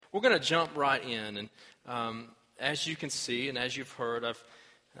we're going to jump right in. And as you can see and as you've heard, I've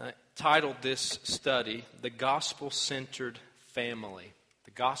titled this study, The Gospel-Centered Family.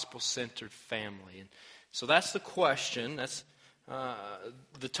 The Gospel-Centered Family. And so that's the question. That's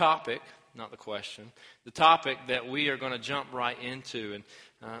the topic, not the question. The topic that we are going to jump right into. And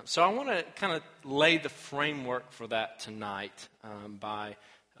so I want to kind of lay the framework for that tonight by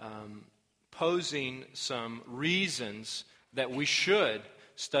posing some reasons that we should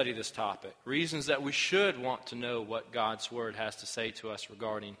study this topic, reasons that we should want to know what God's Word has to say to us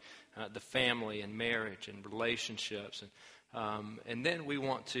regarding the family and marriage and relationships. And then we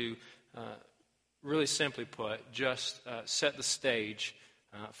want to, really simply put, just set the stage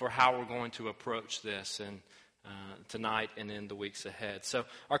for how we're going to approach this and tonight and in the weeks ahead. So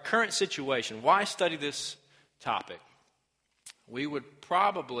our current situation, why study this topic? We would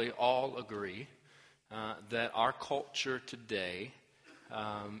probably all agree that our culture today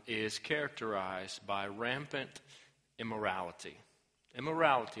is characterized by rampant immorality.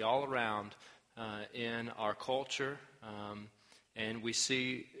 Immorality all around in our culture. And we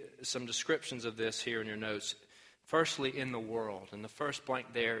see some descriptions of this here in your notes. Firstly, in the world. And the first blank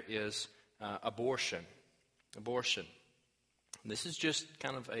there is abortion. Abortion. This is just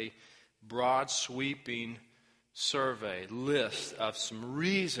kind of a broad, sweeping survey, list of some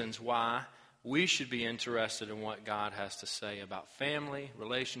reasons why we should be interested in what God has to say about family,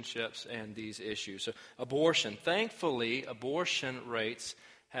 relationships, and these issues. So, abortion. Thankfully, abortion rates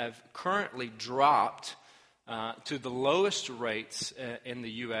have currently dropped to the lowest rates in the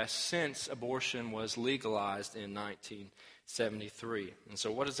U.S. since abortion was legalized in 1973. And so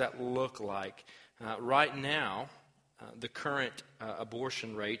what does that look like? Right now, the current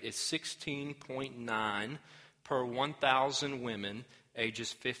abortion rate is 16.9 per 1,000 women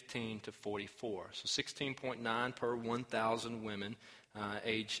ages 15 to 44. So 16.9 per 1,000 women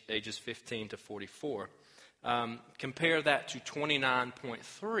ages 15 to 44. Compare that to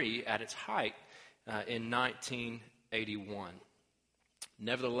 29.3 at its height in 1981.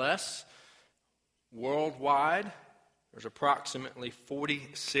 Nevertheless, worldwide, there's approximately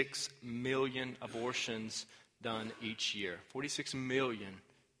 46 million abortions done each year. 46 million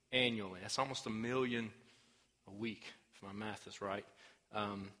annually. That's almost a million a week, if my math is right,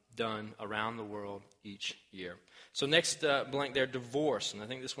 done around the world each year. So next blank there, divorce. And I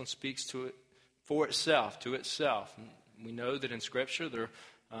think this one speaks to it for itself, to itself. And we know that in Scripture there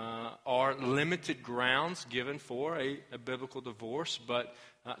are limited grounds given for a biblical divorce, but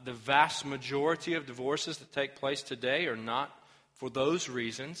the vast majority of divorces that take place today are not for those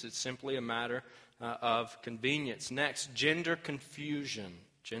reasons. It's simply a matter of convenience. Next, gender confusion.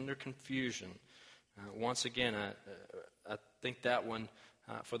 Gender confusion. Once again, I think that one,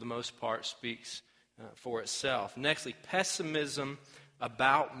 for the most part, speaks for itself. Nextly, pessimism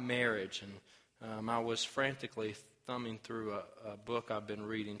about marriage. And I was frantically thumbing through a book I've been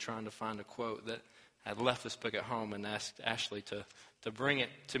reading, trying to find a quote that I had left this book at home and asked Ashley to bring it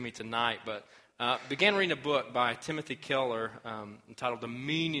to me tonight. But began reading a book by Timothy Keller entitled The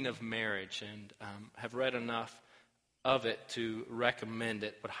Meaning of Marriage, and have read enough of it to recommend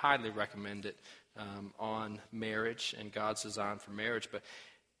it, would highly recommend it on marriage and God's design for marriage.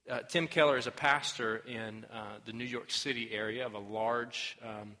 But Tim Keller is a pastor in the New York City area of a large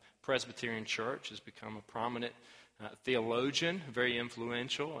Presbyterian church, has become a prominent theologian, very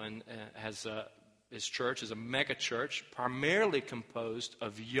influential, and his church is a mega church, primarily composed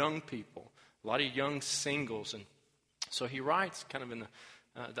of young people, a lot of young singles. And so he writes kind of in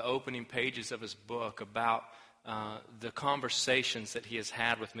the opening pages of his book about the conversations that he has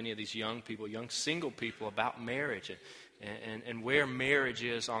had with many of these young people, young single people, about marriage and where marriage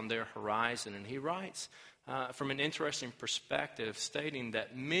is on their horizon. And he writes from an interesting perspective, stating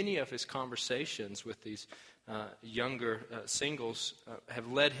that many of his conversations with these younger singles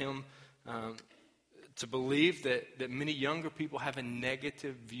have led him to believe that many younger people have a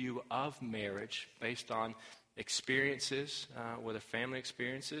negative view of marriage based on experiences, whether family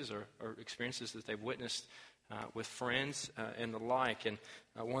experiences or experiences that they've witnessed with friends and the like. And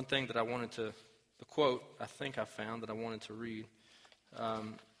one thing that I wanted to, the quote I think I found that I wanted to read,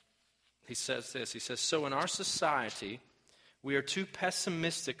 he says this, he says, "So in our society, we are too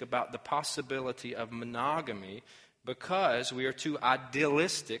pessimistic about the possibility of monogamy because we are too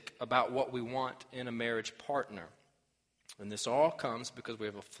idealistic about what we want in a marriage partner. And this all comes because we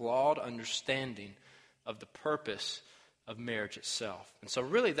have a flawed understanding of the purpose of marriage itself." And so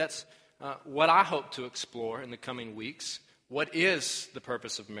really that's what I hope to explore in the coming weeks. What is the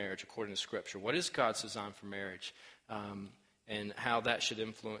purpose of marriage according to Scripture? What is God's design for marriage? And how that should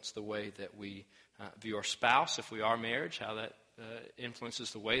influence the way that we view our spouse, if we are married, how that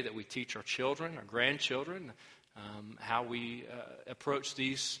influences the way that we teach our children, our grandchildren, how we approach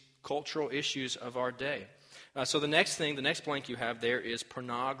these cultural issues of our day. So the next blank you have there is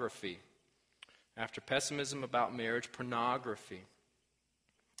pornography. After pessimism about marriage, pornography.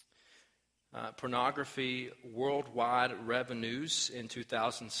 Pornography worldwide revenues in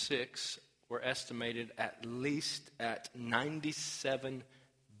 2006 were estimated at least at $97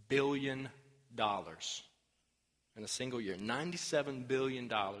 billion in a single year. $97 billion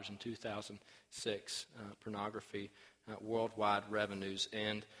in 2006, pornography worldwide revenues.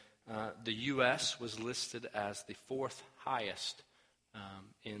 And the U.S. was listed as the fourth highest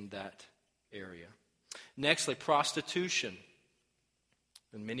in that area. Nextly, prostitution.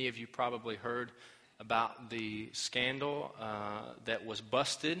 And many of you probably heard about the scandal that was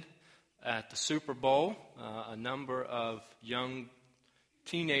busted at the Super Bowl. A number of young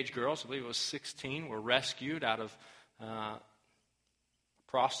teenage girls, I believe it was 16, were rescued out of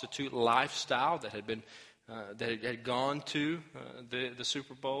prostitute lifestyle that had gone to the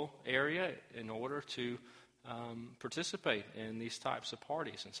Super Bowl area in order to participate in these types of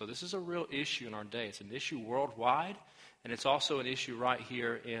parties. And so this is a real issue in our day. It's an issue worldwide, and it's also an issue right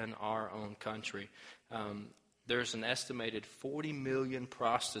here in our own country. There's an estimated 40 million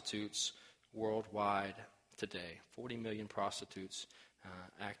prostitutes worldwide today. 40 million prostitutes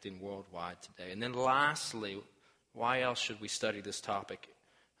acting worldwide today. And then lastly, why else should we study this topic?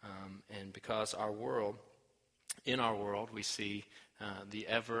 And because in our world, we see the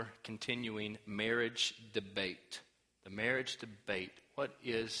ever-continuing marriage debate. The marriage debate. What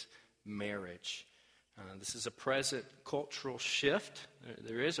is marriage? This is a present cultural shift.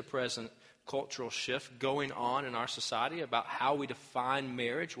 There is a present cultural shift going on in our society about how we define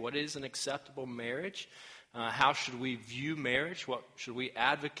marriage. What is an acceptable marriage? How should we view marriage? What should we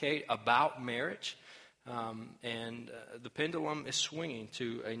advocate about marriage? And the pendulum is swinging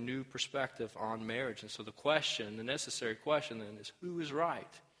to a new perspective on marriage. And so the necessary question then is, who is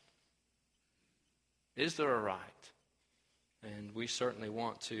right? Is there a right? And we certainly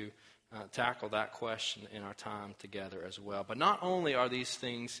want to tackle that question in our time together as well. But not only are these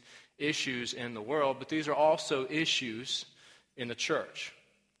things issues in the world, but these are also issues in the church.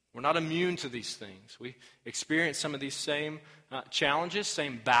 We're not immune to these things. We experience some of these same challenges,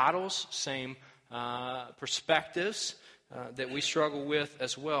 same battles, same perspectives that we struggle with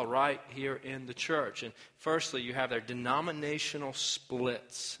as well right here in the church. And firstly, you have their denominational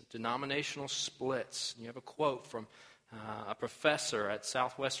splits. Denominational splits. You have a quote from a professor at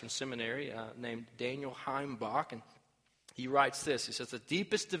Southwestern Seminary named Daniel Heimbach, and he writes this. He says, the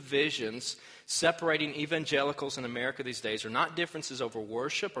deepest divisions separating evangelicals in America these days are not differences over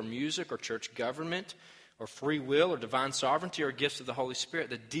worship or music or church government or free will or divine sovereignty or gifts of the Holy Spirit.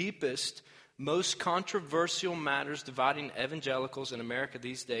 The deepest, most controversial matters dividing evangelicals in America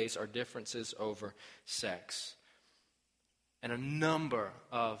these days are differences over sex. And a number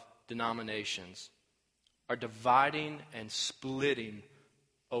of denominations are dividing and splitting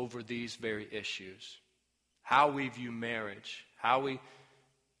over these very issues. How we view marriage, how we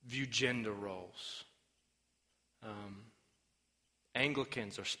view gender roles.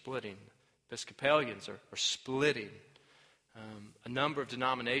 Anglicans are splitting. Episcopalians are splitting. A number of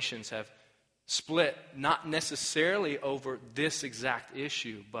denominations have split, not necessarily over this exact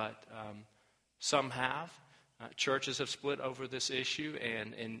issue, but some have. Churches have split over this issue,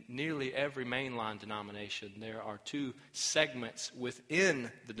 and in nearly every mainline denomination, there are two segments within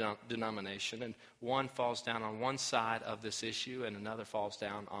the denomination, and one falls down on one side of this issue, and another falls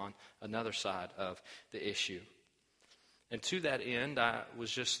down on another side of the issue. And to that end, I was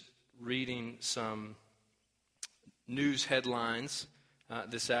just reading some news headlines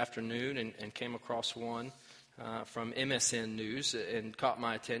this afternoon and came across one from MSN News and caught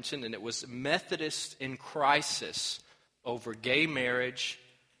my attention, and it was Methodist in crisis over gay marriage,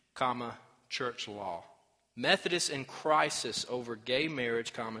 church law. Methodist in crisis over gay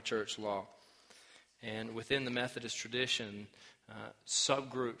marriage, church law. And within the Methodist tradition,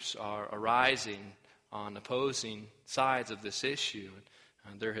 subgroups are arising on opposing sides of this issue.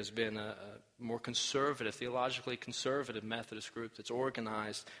 There has been a more conservative, theologically conservative Methodist group that's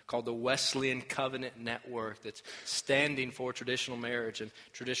organized called the Wesleyan Covenant Network that's standing for traditional marriage and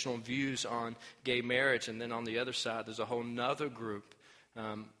traditional views on gay marriage. And then on the other side, there's a whole nother group,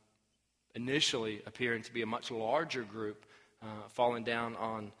 initially appearing to be a much larger group, falling down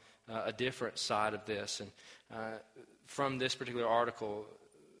on a different side of this. And from this particular article,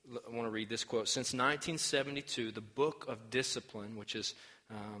 I want to read this quote. Since 1972, the Book of Discipline, which is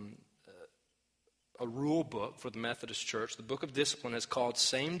a rule book for the Methodist Church, the Book of Discipline has called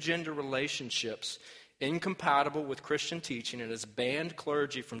same-gender relationships incompatible with Christian teaching and has banned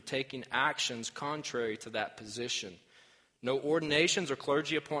clergy from taking actions contrary to that position. No ordinations or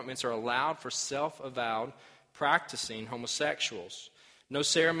clergy appointments are allowed for self-avowed practicing homosexuals. No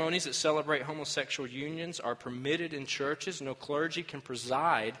ceremonies that celebrate homosexual unions are permitted in churches. No clergy can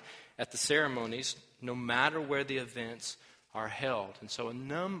preside at the ceremonies, no matter where the events are held. And so a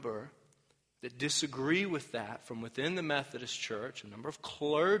number that disagree with that from within the Methodist Church, a number of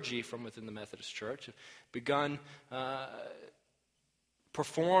clergy from within the Methodist Church have begun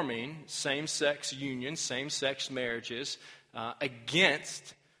performing same-sex unions, same-sex marriages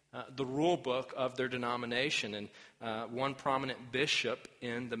against the rule book of their denomination. And one prominent bishop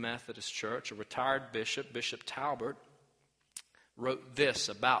in the Methodist Church, a retired bishop, Bishop Talbert, wrote this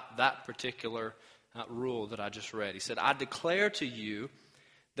about that particular rule that I just read. He said, "I declare to you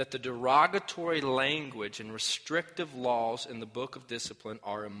that the derogatory language and restrictive laws in the book of discipline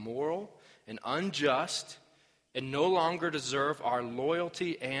are immoral and unjust and no longer deserve our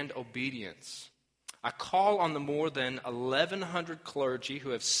loyalty and obedience. I call on the more than 1,100 clergy who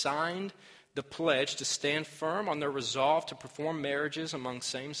have signed the pledge to stand firm on their resolve to perform marriages among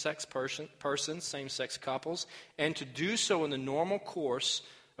same-sex persons, same-sex couples, and to do so in the normal course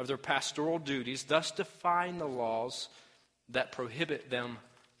of their pastoral duties, thus defying the laws that prohibit them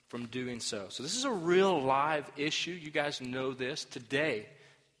from doing so." So this is a real live issue. You guys know this today,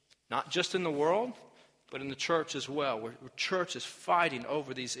 not just in the world, but in the church as well, where church is fighting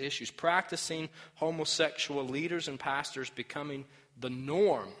over these issues, practicing homosexual leaders and pastors becoming the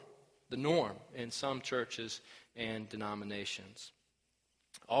norm in some churches and denominations.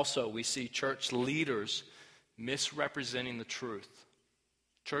 Also, we see church leaders misrepresenting the truth.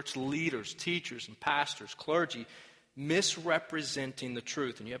 Church leaders, teachers and pastors, clergy, misrepresenting the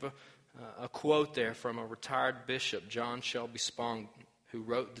truth. And you have a quote there from a retired bishop, John Shelby Spong, who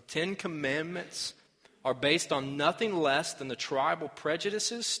wrote, "The 10 Commandments are based on nothing less than the tribal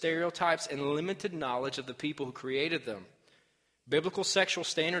prejudices, stereotypes, and limited knowledge of the people who created them. Biblical sexual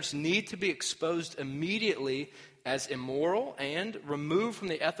standards need to be exposed immediately as immoral and removed from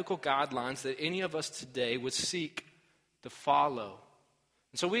the ethical guidelines that any of us today would seek to follow."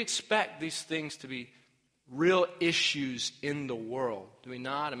 And so we expect these things to be real issues in the world, do we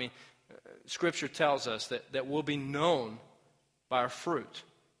not? I mean, Scripture tells us that we'll be known by our fruit,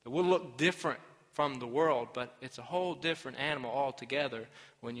 that we'll look different from the world, but it's a whole different animal altogether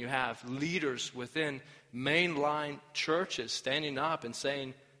when you have leaders within mainline churches standing up and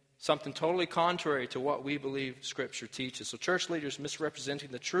saying something totally contrary to what we believe Scripture teaches. So church leaders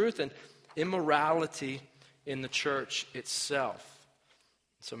misrepresenting the truth and immorality in the church itself.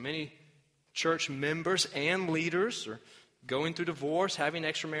 So many church members and leaders are going through divorce, having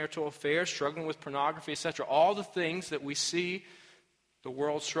extramarital affairs, struggling with pornography, etc. All the things that we see the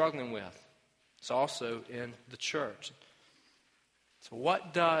world struggling with. It's also in the church. So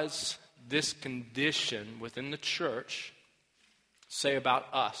what does this condition within the church say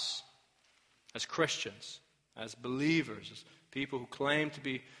about us as Christians, as believers, as people who claim to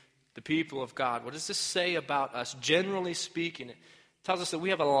be the people of God? What does this say about us, generally speaking? It tells us that we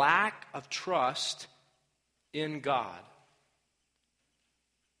have a lack of trust in God.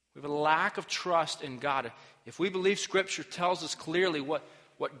 We have a lack of trust in God. If we believe Scripture tells us clearly what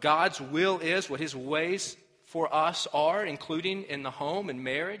God's will is, what His ways for us are, including in the home and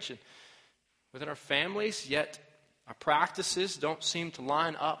marriage and within our families, yet our practices don't seem to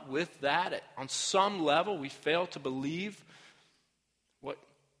line up with that. On some level, we fail to believe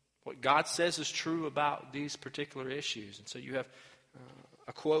what God says is true about these particular issues. And so you have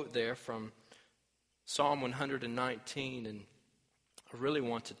a quote there from Psalm 119, and I really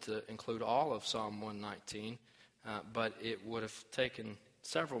wanted to include all of Psalm 119, but it would have taken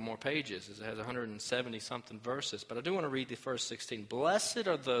several more pages, as it has 170-something verses. But I do want to read the first 16. "Blessed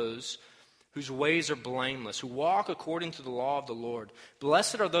are those whose ways are blameless, who walk according to the law of the Lord.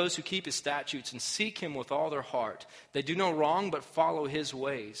 Blessed are those who keep His statutes and seek Him with all their heart. They do no wrong but follow His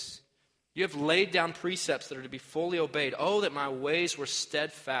ways. You have laid down precepts that are to be fully obeyed. Oh, that my ways were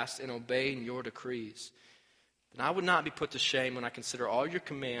steadfast in obeying your decrees. Then I would not be put to shame when I consider all your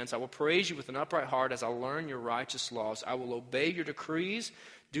commands. I will praise you with an upright heart as I learn your righteous laws. I will obey your decrees.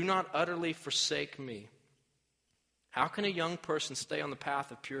 Do not utterly forsake me." How can a young person stay on the path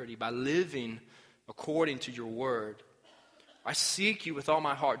of purity? By living according to your word. I seek you with all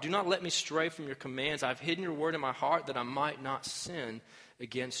my heart. Do not let me stray from your commands. I have hidden your word in my heart that I might not sin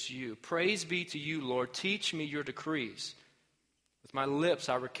against you. Praise be to you, Lord. Teach me your decrees. With my lips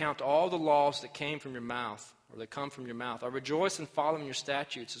I recount all the laws that came from your mouth, or that come from your mouth. I rejoice in following your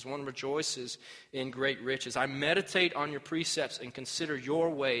statutes as one rejoices in great riches. I meditate on your precepts and consider your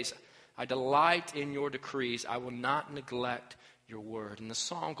ways. I delight in your decrees. I will not neglect your word. And the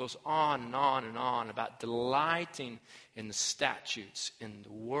psalm goes on and on and on about delighting in the statutes, in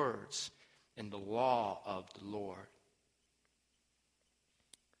the words, in the law of the Lord.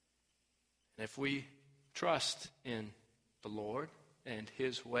 And if we trust in the Lord and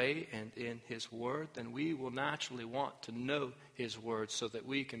his way and in his word, then we will naturally want to know his word so that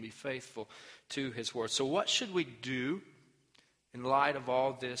we can be faithful to his word. So what should we do in light of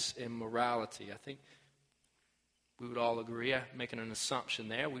all this immorality? I think we would all agree, I'm making an assumption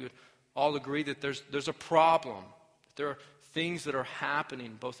there, we would all agree that there's a problem. That there are things that are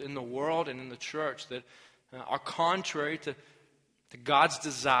happening both in the world and in the church that are contrary to God's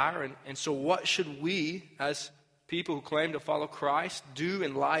desire. And so what should we, as people who claim to follow Christ, do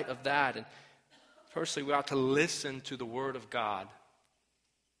in light of that? And firstly, we ought to listen to the Word of God.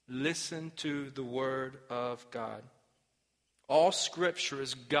 Listen to the Word of God. All Scripture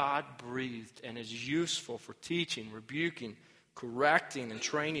is God-breathed and is useful for teaching, rebuking, correcting, and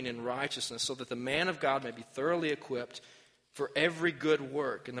training in righteousness, so that the man of God may be thoroughly equipped for every good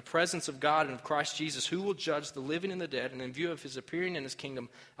work. In the presence of God and of Christ Jesus, who will judge the living and the dead, and in view of his appearing in his kingdom,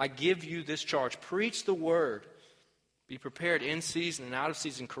 I give you this charge. Preach the word. Be prepared in season and out of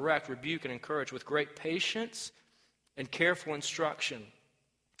season. Correct, rebuke, and encourage with great patience and careful instruction.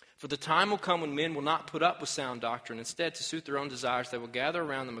 For the time will come when men will not put up with sound doctrine. Instead, to suit their own desires, they will gather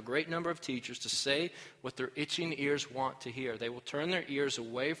around them a great number of teachers to say what their itching ears want to hear. They will turn their ears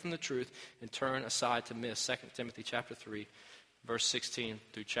away from the truth and turn aside to myths. 2 Timothy chapter 3, verse 16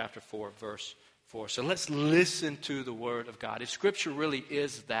 through chapter 4, verse 4. So let's listen to the Word of God. If Scripture really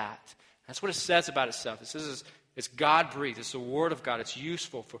is that, that's what it says about itself. It says it's God-breathed. It's the Word of God. It's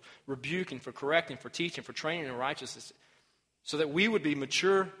useful for rebuking, for correcting, for teaching, for training in righteousness, so that we would be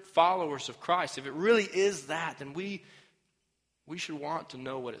mature followers of Christ. If it really is that, then we should want to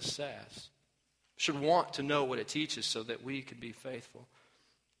know what it says. Should want to know what it teaches so that we can be faithful.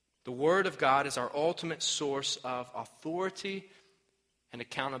 The Word of God is our ultimate source of authority and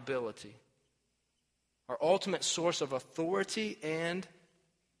accountability. Our ultimate source of authority and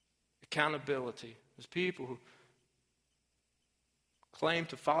accountability. There's people who claim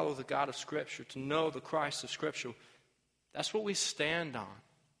to follow the God of Scripture, to know the Christ of Scripture. That's what we stand on.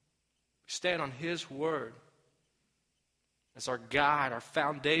 We stand on his word as our guide, our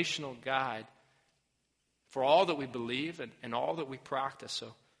foundational guide for all that we believe and all that we practice.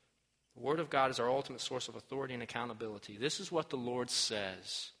 So the word of God is our ultimate source of authority and accountability. This is what the Lord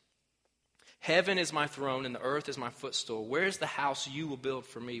says. Heaven is my throne and the earth is my footstool. Where is the house you will build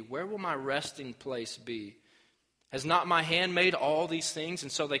for me? Where will my resting place be? Has not my hand made all these things,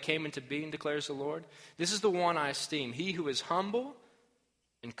 and so they came into being, declares the Lord? This is the one I esteem, he who is humble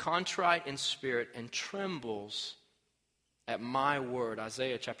and contrite in spirit and trembles at my word.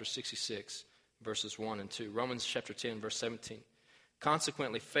 Isaiah chapter 66, verses 1 and 2. Romans chapter 10, verse 17.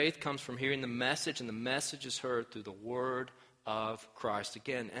 Consequently, faith comes from hearing the message, and the message is heard through the word of Christ.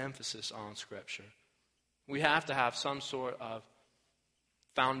 Again, emphasis on Scripture. We have to have some sort of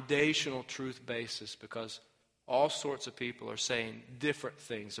foundational truth basis, because all sorts of people are saying different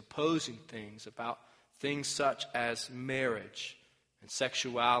things, opposing things about things such as marriage and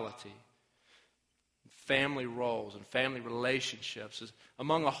sexuality, family roles and family relationships,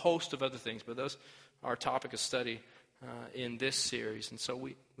 among a host of other things. But those are our topic of study in this series. And so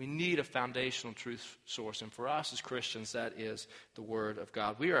we need a foundational truth source. And for us as Christians, that is the Word of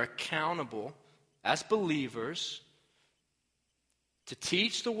God. We are accountable as believers to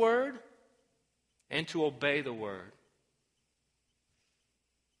teach the Word and to obey the Word.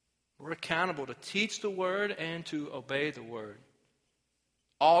 We're accountable to teach the Word and to obey the Word.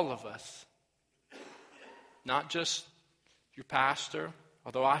 All of us. Not just your pastor,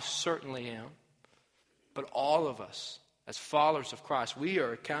 although I certainly am, but all of us as followers of Christ. We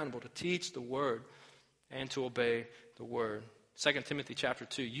are accountable to teach the Word and to obey the Word. 2 Timothy chapter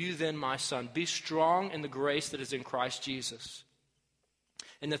 2. You then, my son, be strong in the grace that is in Christ Jesus.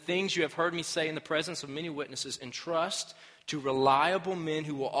 And the things you have heard me say in the presence of many witnesses, entrust to reliable men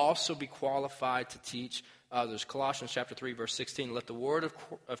who will also be qualified to teach others. Colossians chapter 3, verse 16. Let the word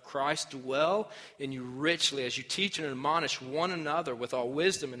of Christ dwell in you richly as you teach and admonish one another with all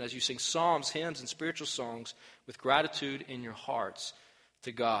wisdom, and as you sing psalms, hymns, and spiritual songs with gratitude in your hearts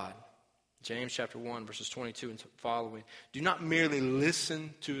to God. James chapter 1, verses 22 and following. Do not merely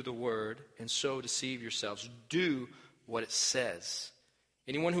listen to the word and so deceive yourselves. Do what it says.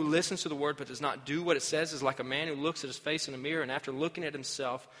 Anyone who listens to the word but does not do what it says is like a man who looks at his face in a mirror and after looking at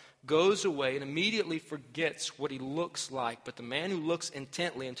himself goes away and immediately forgets what he looks like. But the man who looks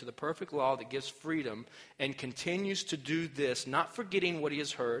intently into the perfect law that gives freedom and continues to do this, not forgetting what he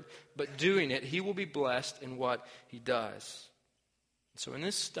has heard, but doing it, he will be blessed in what he does. So in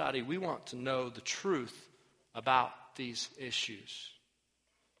this study, we want to know the truth about these issues.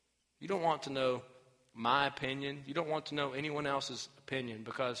 You don't want to know my opinion. You don't want to know anyone else's opinion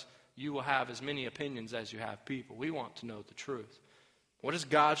because you will have as many opinions as you have people. We want to know the truth. What is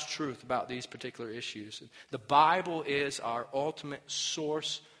God's truth about these particular issues? The Bible is our ultimate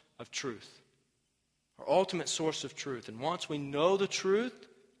source of truth. Our ultimate source of truth. And once we know the truth,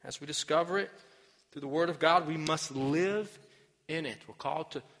 as we discover it through the Word of God, we must live in it. We're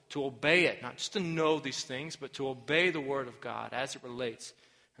called to obey it. Not just to know these things, but to obey the Word of God as it relates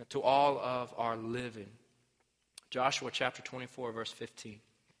to all of our living. Joshua chapter 24, verse 15.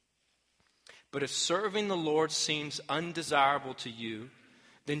 But if serving the Lord seems undesirable to you,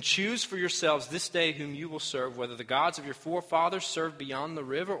 then choose for yourselves this day whom you will serve, whether the gods of your forefathers served beyond the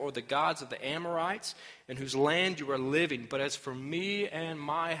river or the gods of the Amorites in whose land you are living. But as for me and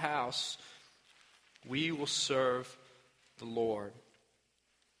my house, we will serve the Lord.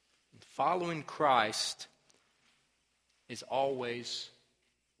 And following Christ is always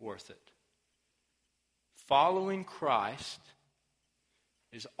worth it. Following Christ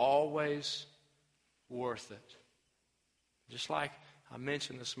is always worth it. Just like I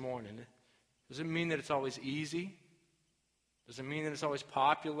mentioned this morning, it doesn't mean that it's always easy. Doesn't mean that it's always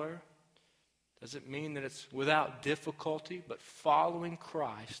popular. Doesn't mean that it's without difficulty. But following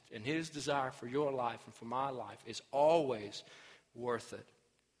Christ and His desire for your life and for my life is always worth it.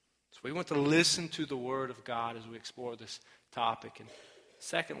 So we want to listen to the Word of God as we explore this topic. And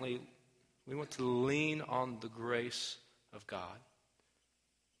secondly, we want to lean on the grace of God.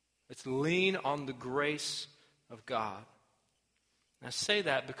 Let's lean on the grace of God. And I say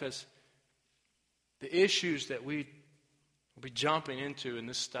that because the issues that we will be jumping into in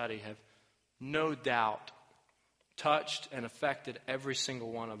this study have no doubt touched and affected every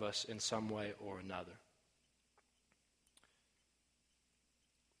single one of us in some way or another.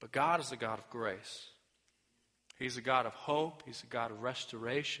 But God is a God of grace. He's a God of hope. He's a God of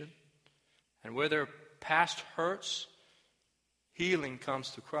restoration. And where there are past hurts, healing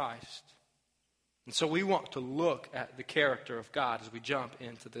comes to Christ. And so we want to look at the character of God as we jump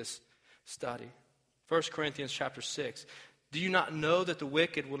into this study. 1 Corinthians chapter 6. Do you not know that the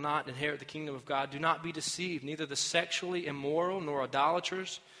wicked will not inherit the kingdom of God? Do not be deceived. Neither the sexually immoral, nor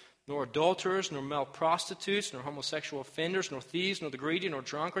idolaters, nor adulterers, nor male prostitutes, nor homosexual offenders, nor thieves, nor the greedy, nor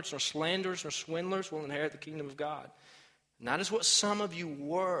drunkards, nor slanderers, nor swindlers will inherit the kingdom of God. And that is what some of you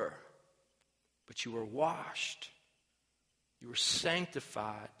were. But you were washed. You were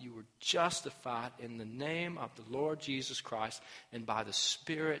sanctified. You were justified in the name of the Lord Jesus Christ and by the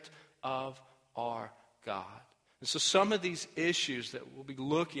Spirit of our God. And so some of these issues that we'll be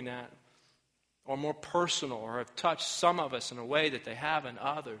looking at are more personal or have touched some of us in a way that they haven't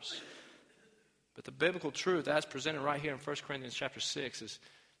others. But the biblical truth as presented right here in 1 Corinthians chapter 6 is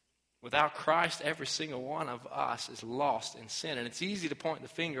without Christ, every single one of us is lost in sin. And it's easy to point the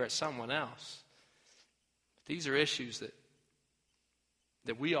finger at someone else. These are issues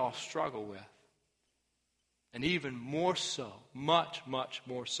that we all struggle with. And even more so, much, much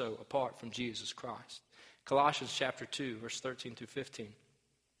more so apart from Jesus Christ. Colossians chapter 2, verse 13 through 15.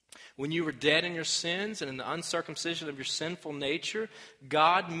 When you were dead in your sins and in the uncircumcision of your sinful nature,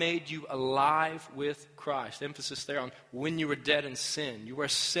 God made you alive with Christ. Emphasis there on when you were dead in sin. You were a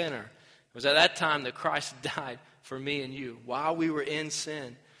sinner. It was at that time that Christ died for me and you. While we were in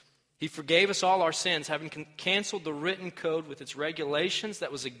sin, He forgave us all our sins, having canceled the written code with its regulations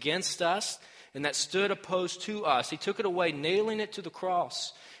that was against us and that stood opposed to us. He took it away, nailing it to the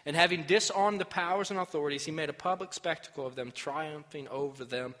cross. And having disarmed the powers and authorities, He made a public spectacle of them, triumphing over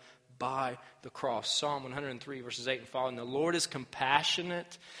them by the cross. Psalm 103, verses 8 and following. The Lord is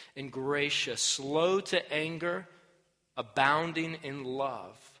compassionate and gracious, slow to anger, abounding in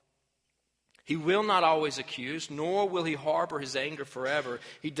love. He will not always accuse, nor will He harbor His anger forever.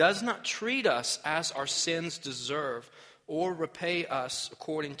 He does not treat us as our sins deserve, or repay us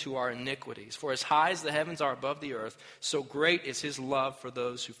according to our iniquities. For as high as the heavens are above the earth, so great is His love for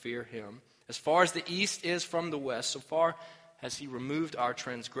those who fear Him. As far as the east is from the west, so far has He removed our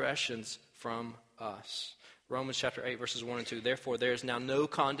transgressions from us. Romans chapter 8, verses 1 and 2. Therefore, there is now no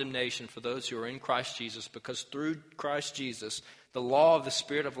condemnation for those who are in Christ Jesus, because through Christ Jesus, the law of the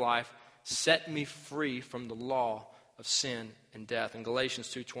Spirit of life set me free from the law of sin and death. In Galatians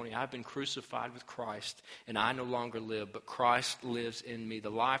 2:20, I've been crucified with Christ, and I no longer live, but Christ lives in me.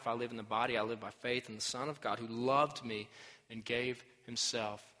 The life I live in the body, I live by faith in the Son of God who loved me and gave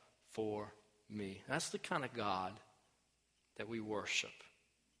himself for me. That's the kind of God that we worship.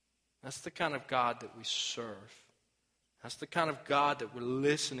 That's the kind of God that we serve. That's the kind of God that we're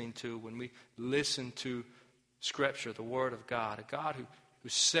listening to when we listen to Scripture, the Word of God. A God who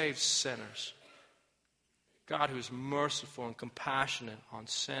saves sinners. A God who is merciful and compassionate on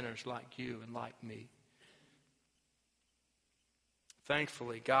sinners like you and like me.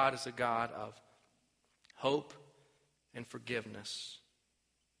 Thankfully, God is a God of hope and forgiveness.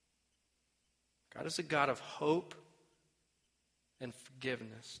 God is a God of hope and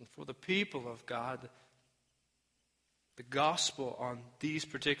forgiveness. And for the people of God, the gospel on these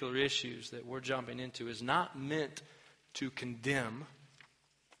particular issues that we're jumping into is not meant to condemn,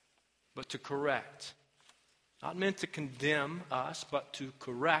 but to correct. Not meant to condemn us, but to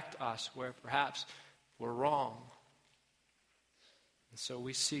correct us where perhaps we're wrong. And so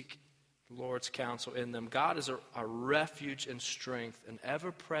we seek the Lord's counsel in them. God is a refuge and strength, an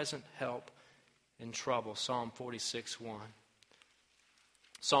ever-present help in trouble. Psalm 46:1.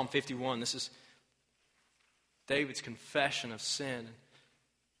 Psalm 51, this is David's confession of sin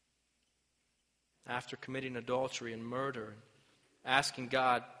after committing adultery and murder, and asking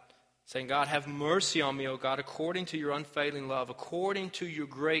God, saying, God, have mercy on me, O God, according to your unfailing love, according to your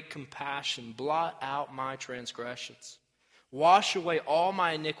great compassion, blot out my transgressions. Wash away all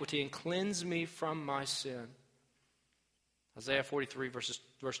my iniquity and cleanse me from my sin. Isaiah 43,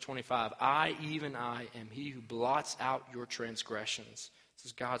 verse 25, I, even I, am he who blots out your transgressions. This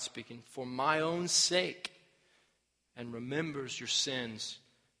is God speaking. For my own sake, and remembers your sins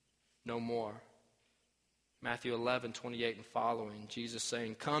no more. Matthew 11:28 and following, Jesus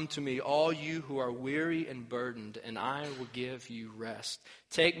saying, come to me, all you who are weary and burdened, and I will give you rest.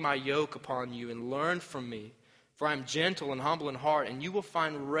 Take my yoke upon you and learn from me, for I am gentle and humble in heart, and you will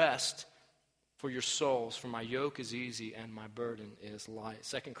find rest for your souls, for my yoke is easy and my burden is light.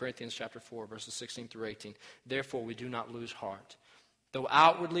 2 Corinthians chapter 4, verses 16 through 18. Therefore we do not lose heart. Though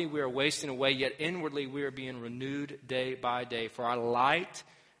outwardly we are wasting away, yet inwardly we are being renewed day by day. For our light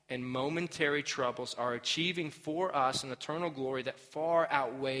and momentary troubles are achieving for us an eternal glory that far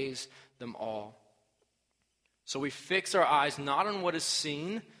outweighs them all. So we fix our eyes not on what is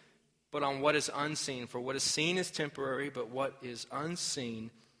seen, but on what is unseen. For what is seen is temporary, but what is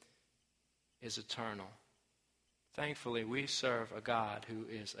unseen is eternal. Thankfully, we serve a God who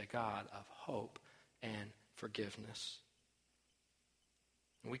is a God of hope and forgiveness.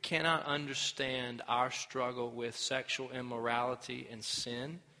 We cannot understand our struggle with sexual immorality and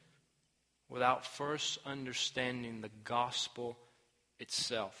sin without first understanding the gospel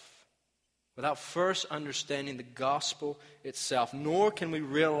itself. Without first understanding the gospel itself. Nor can we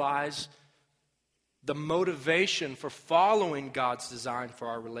realize the motivation for following God's design for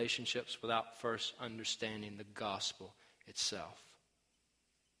our relationships without first understanding the gospel itself.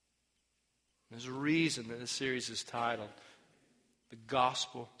 There's a reason that this series is titled The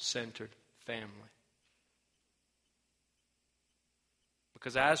Gospel-Centered Family.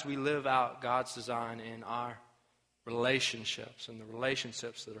 Because as we live out God's design in our relationships and the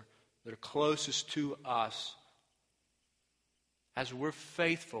relationships that are closest to us, as we're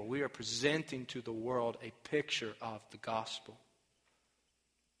faithful, we are presenting to the world a picture of the gospel.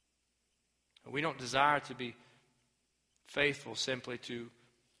 We don't desire to be faithful simply to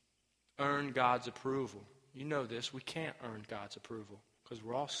earn God's approval. You know this. We can't earn God's approval because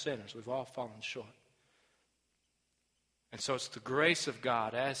we're all sinners. We've all fallen short. And so it's the grace of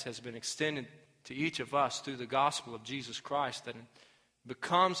God, as has been extended to each of us through the gospel of Jesus Christ, that it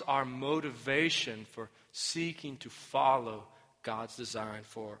becomes our motivation for seeking to follow God's design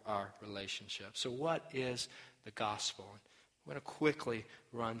for our relationship. So what is the gospel? I'm going to quickly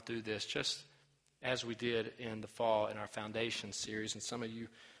run through this, just as we did in the fall in our foundation series, and some of you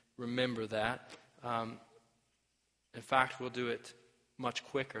remember that. In fact, we'll do it much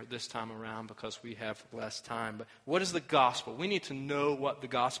quicker this time around because we have less time. But what is the gospel? We need to know what the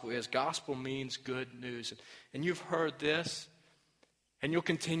gospel is. Gospel means good news. And you've heard this, and you'll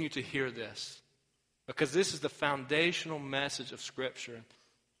continue to hear this. Because this is the foundational message of Scripture.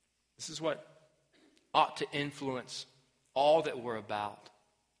 This is what ought to influence all that we're about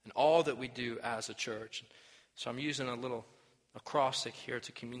and all that we do as a church. So I'm using a little acrostic here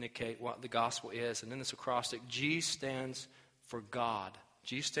to communicate what the gospel is. And in this acrostic, G stands for God.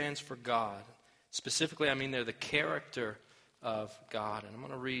 G stands for God. Specifically, I mean they're the character of God. And I'm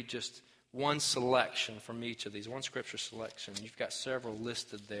going to read just one selection from each of these, one scripture selection. You've got several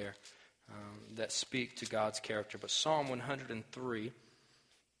listed there. that speak to God's character. But Psalm 103,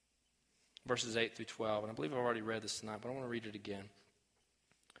 verses 8 through 12, and I believe I've already read this tonight, but I want to read it again.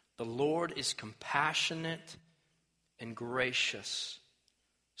 The Lord is compassionate and gracious,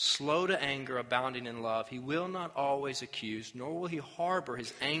 slow to anger, abounding in love. He will not always accuse, nor will he harbor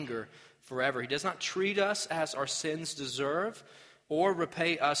his anger forever. He does not treat us as our sins deserve, or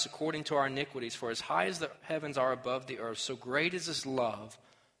repay us according to our iniquities. For as high as the heavens are above the earth, so great is his love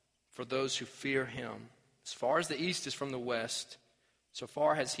for those who fear him. As far as the east is from the west, so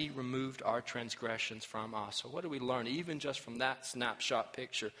far has he removed our transgressions from us. So what do we learn? Even just from that snapshot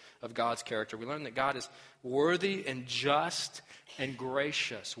picture of God's character, we learn that God is worthy and just and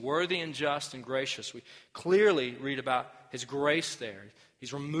gracious. Worthy and just and gracious. We clearly read about his grace there.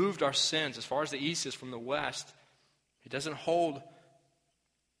 He's removed our sins as far as the east is from the west. He doesn't hold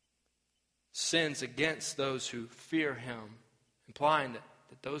sins against those who fear him, implying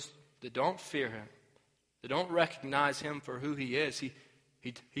that those that don't fear him, that don't recognize him for who he is,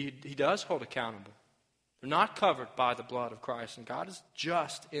 he does hold accountable. They're not covered by the blood of Christ, and God is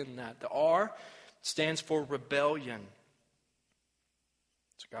just in that. The R stands for rebellion.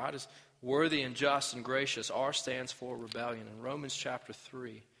 So God is worthy and just and gracious. R stands for rebellion. In Romans chapter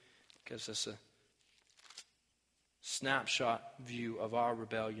 3 gives us a snapshot view of our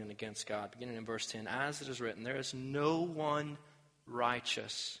rebellion against God. Beginning in verse 10, as it is written, there is no one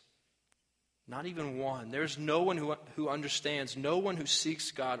righteous, not even one. There is no one who understands, no one who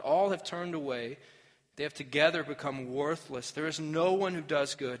seeks God. All have turned away. They have together become worthless. There is no one who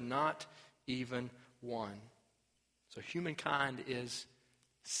does good, not even one. So humankind is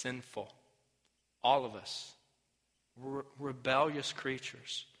sinful. All of us. We're rebellious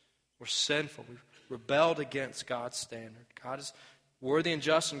creatures. We're sinful. We've rebelled against God's standard. God is worthy and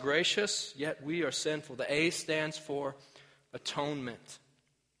just and gracious, yet we are sinful. The A stands for atonement.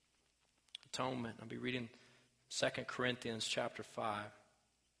 Atonement. I'll be reading 2 Corinthians chapter 5,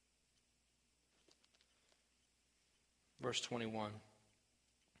 verse 21.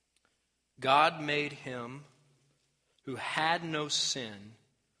 God made him who had no sin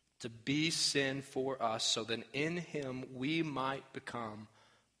to be sin for us, so that in him we might become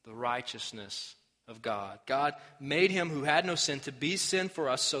the righteousness of God. God made him who had no sin to be sin for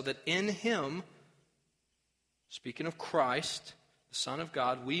us, so that in him, speaking of Christ, the Son of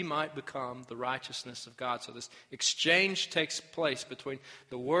God, we might become the righteousness of God. So this exchange takes place between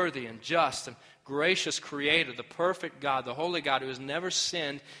the worthy and just and gracious Creator, the perfect God, the holy God who has never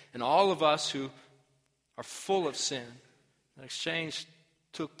sinned, and all of us who are full of sin. That exchange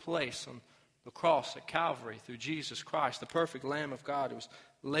took place on the cross at Calvary through Jesus Christ, the perfect Lamb of God who was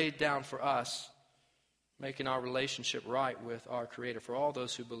laid down for us, making our relationship right with our Creator for all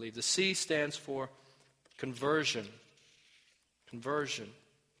those who believe. The C stands for conversion. Conversion.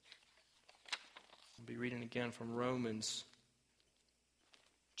 I'll be reading again from Romans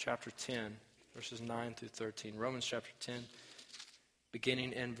chapter 10, verses 9 through 13. Romans chapter 10,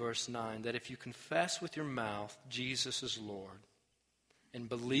 beginning in verse 9. That if you confess with your mouth Jesus is Lord, and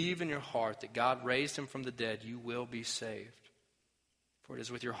believe in your heart that God raised him from the dead, you will be saved. For it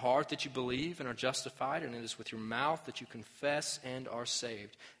is with your heart that you believe and are justified, and it is with your mouth that you confess and are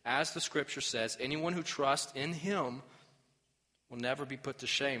saved. As the Scripture says, anyone who trusts in him will never be put to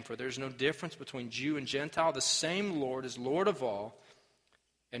shame. For there is no difference between Jew and Gentile. The same Lord is Lord of all,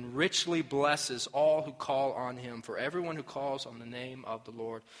 and richly blesses all who call on him. For everyone who calls on the name of the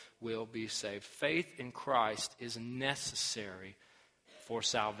Lord will be saved. Faith in Christ is necessary for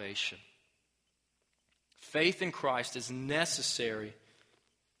salvation. Faith in Christ is necessary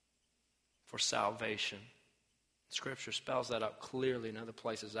for salvation. Scripture spells that out clearly in other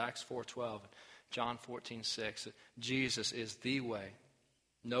places. Acts 4:12, John 14:6. That Jesus is the way.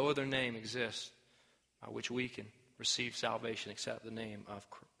 No other name exists by which we can receive salvation except the name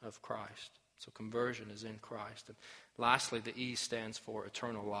of Christ. So conversion is in Christ. And lastly, the E stands for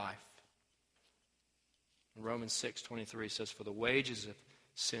eternal life. In Romans 6:23 says, for the wages of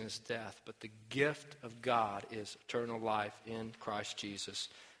sin is death, but the gift of God is eternal life in Christ Jesus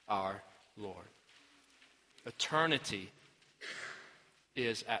our Lord. Eternity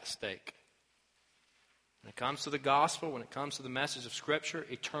is at stake. When it comes to the gospel, when it comes to the message of Scripture,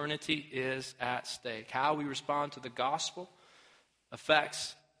 eternity is at stake. How we respond to the gospel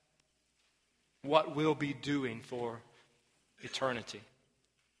affects what we'll be doing for eternity.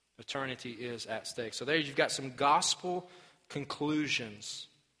 Eternity is at stake. So there you've got some gospel conclusions.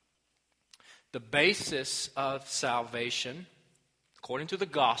 The basis of salvation, according to the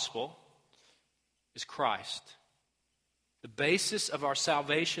gospel, is Christ. The basis of our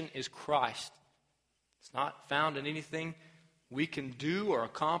salvation is Christ. It's not found in anything we can do or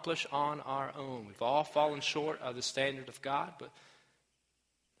accomplish on our own. We've all fallen short of the standard of God, but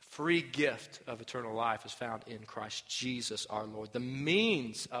the free gift of eternal life is found in Christ Jesus our Lord. The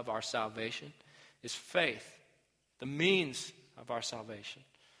means of our salvation is faith. The means of our salvation.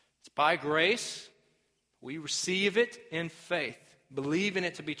 It's by grace. We receive it in faith, believing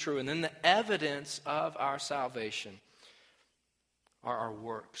it to be true. And then the evidence of our salvation are our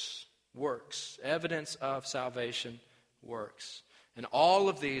works. Works. Evidence of salvation, works. And all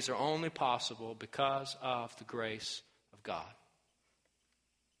of these are only possible because of the grace of God.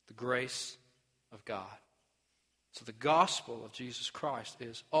 The grace of God. So the gospel of Jesus Christ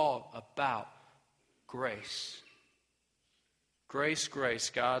is all about grace. Grace, grace,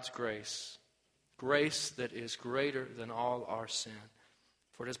 God's grace. Grace that is greater than all our sin.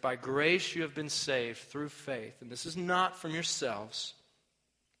 For it is by grace you have been saved through faith. And this is not from yourselves.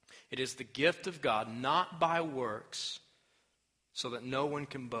 It is the gift of God, not by works, so that no one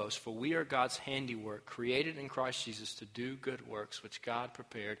can boast. For we are God's handiwork, created in Christ Jesus to do good works, which God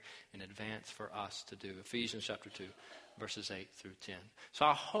prepared in advance for us to do. Ephesians chapter 2, verses 8 through 10. So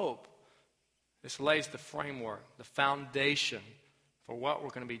I hope this lays the framework, the foundation for what we're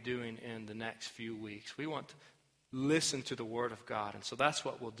going to be doing in the next few weeks. We want to listen to the Word of God, and so that's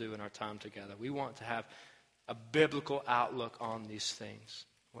what we'll do in our time together. We want to have a biblical outlook on these things.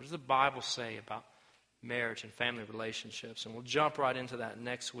 What does the Bible say about marriage and family relationships? And we'll jump right into that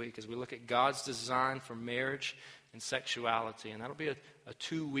next week as we look at God's design for marriage and sexuality. And that'll be a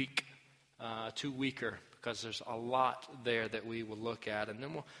two-weeker, because there's a lot there that we will look at. And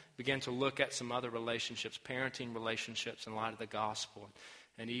then we'll begin to look at some other relationships, parenting relationships in light of the gospel,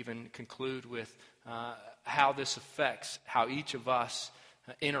 and even conclude with how this affects how each of us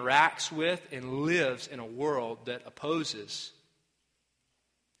interacts with and lives in a world that opposes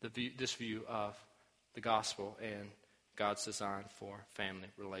this view of the gospel and God's design for family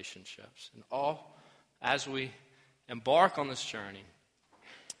relationships. And all, as we embark on this journey,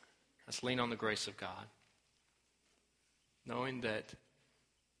 let's lean on the grace of God, knowing that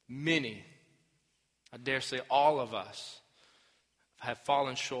many, I dare say all of us, have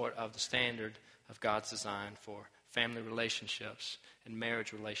fallen short of the standard of God's design for family relationships and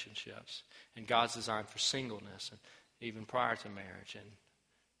marriage relationships, and God's design for singleness, and even prior to marriage.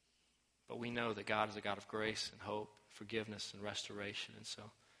 But we know that God is a God of grace and hope, forgiveness and restoration. And so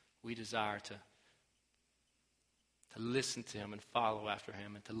we desire to listen to Him and follow after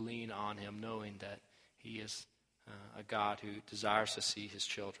Him and to lean on Him, knowing that He is a God who desires to see His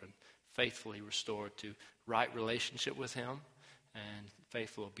children faithfully restored to right relationship with Him and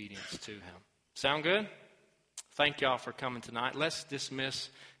faithful obedience to Him. Sound good? Thank y'all for coming tonight. Let's dismiss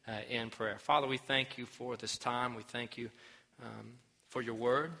in prayer. Father, we thank You for this time. We thank You for Your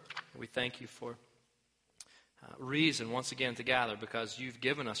word. We thank You for reason once again to gather, because You've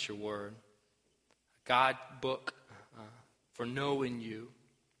given us Your word, a guidebook for knowing You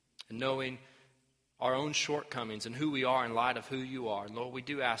and knowing our own shortcomings and who we are in light of who You are. And Lord, we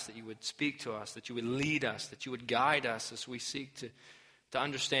do ask that You would speak to us, that You would lead us, that You would guide us as we seek to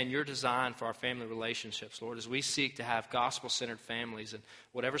understand Your design for our family relationships. Lord, as we seek to have gospel-centered families in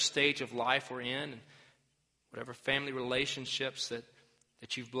whatever stage of life we're in and whatever family relationships that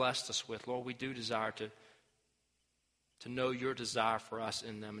You've blessed us with, Lord, we do desire to know Your desire for us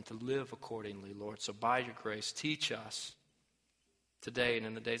in them and to live accordingly, Lord. So by Your grace, teach us today and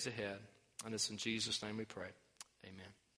in the days ahead. And it's in Jesus' name we pray. Amen.